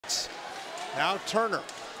Now Turner.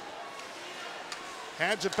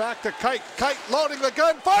 Hands it back to Kyte. Kyte loading the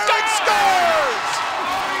gun, firing, scores!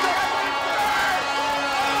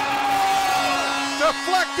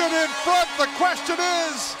 Deflected in front. The question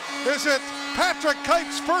is it Patrick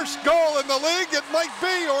Kyte's first goal in the league? It might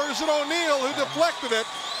be, or is it ONeill who deflected it?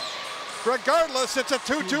 Regardless, it's a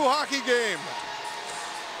 2-2 hockey game.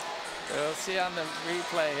 We'll see on the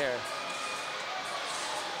replay here.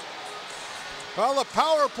 Well, the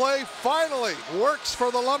power play finally works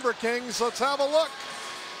for the Lumber Kings. Let's have a look.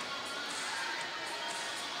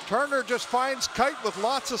 Turner just finds Kyte with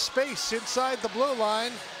lots of space inside the blue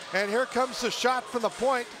line, and here comes the shot from the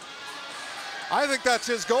point. I think that's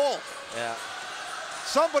his goal. Yeah.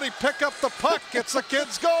 Somebody pick up the puck. It's the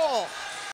kid's goal.